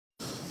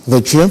The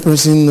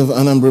chairperson of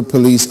Anambra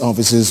Police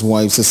Officers'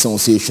 Wives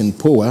Association,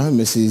 POWA,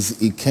 Mrs.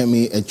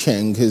 Ikemi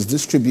Echeng, has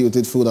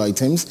distributed food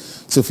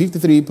items to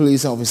 53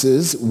 police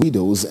officers,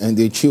 widows and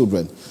their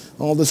children.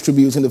 All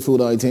distributing the food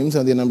items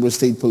are the Anambra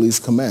State Police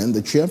Command.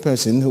 The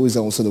chairperson, who is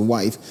also the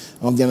wife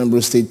of the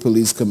Anambra State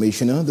Police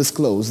Commissioner,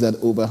 disclosed that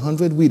over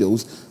 100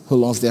 widows who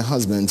lost their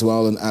husbands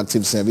while in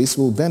active service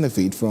will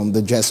benefit from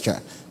the gesture.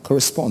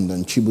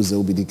 Correspondent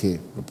Chibuzo Bidike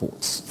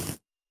reports.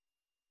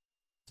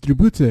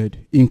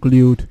 Distributed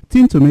include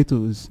tin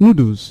tomatoes,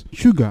 noodles,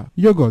 sugar,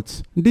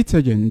 yogurt,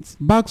 detergents,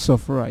 bags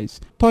of rice,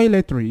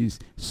 toiletries,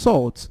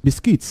 salt,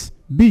 biscuits,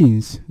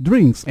 beans,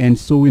 drinks, and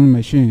sewing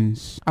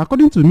machines.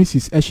 According to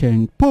Mrs.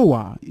 Echeng,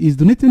 POWA is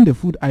donating the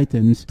food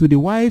items to the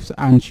wives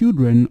and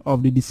children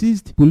of the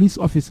deceased police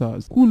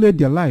officers who laid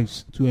their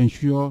lives to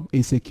ensure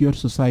a secure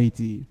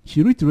society.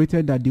 She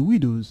reiterated that the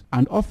widows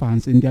and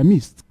orphans in their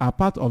midst are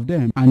part of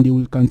them and they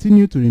will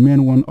continue to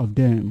remain one of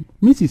them.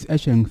 Mrs.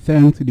 Echeng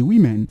thanked the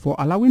women for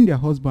allowing their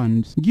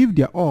husbands give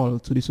their all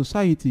to the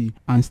society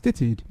and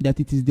stated that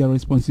it is their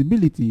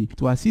responsibility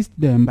to assist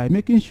them by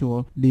making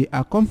sure they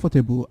are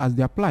comfortable as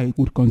their plight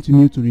would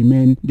continue to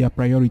remain their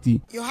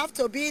priority. You have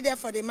to be there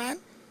for the man.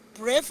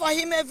 Pray for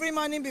him every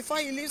morning before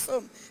he leaves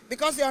home,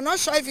 because you're not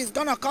sure if he's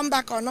going to come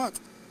back or not.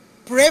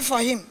 Pray for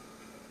him.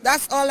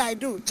 That's all I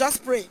do.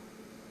 Just pray.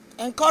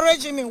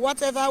 Encourage him in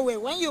whatever way.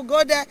 When you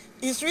go there,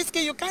 it's risky.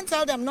 You can't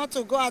tell them not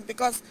to go out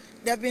because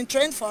they've been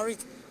trained for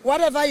it.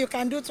 Whatever you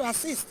can do to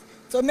assist,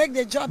 to make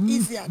the job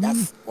easier.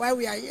 That's why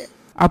we are here.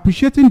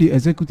 Appreciating the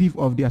executive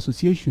of the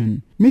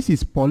association,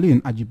 Mrs. Pauline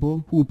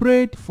Ajibo, who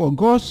prayed for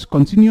God's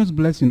continuous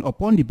blessing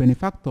upon the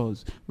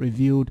benefactors,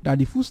 revealed that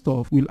the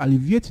foodstuff will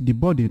alleviate the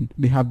burden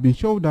they have been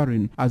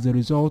shouldering as a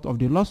result of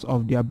the loss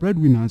of their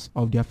breadwinners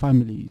of their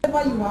families.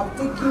 Whatever you have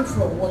taken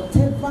from,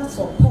 whatever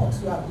support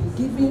you have been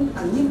giving,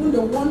 and even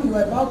the one you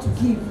are about to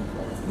give,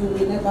 you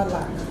will never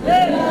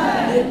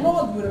lack. The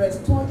Lord will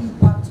restore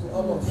it back to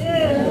all of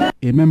you.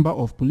 A member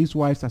of Police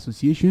Wives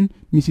Association,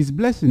 Mrs.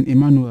 Blessing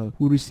Emmanuel,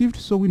 who received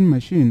sewing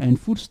machine and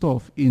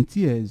foodstuff in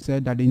tears,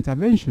 said that the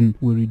intervention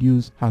will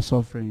reduce her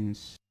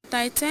sufferings.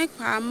 I thank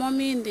our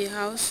mommy in the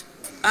house.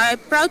 I'm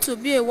proud to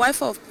be a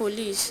wife of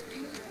police.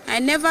 I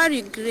never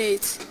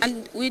regret.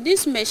 And with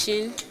this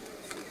machine,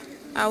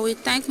 I will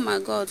thank my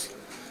God.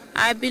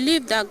 I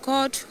believe that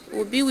God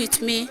will be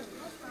with me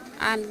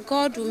and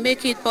God will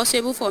make it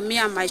possible for me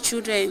and my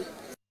children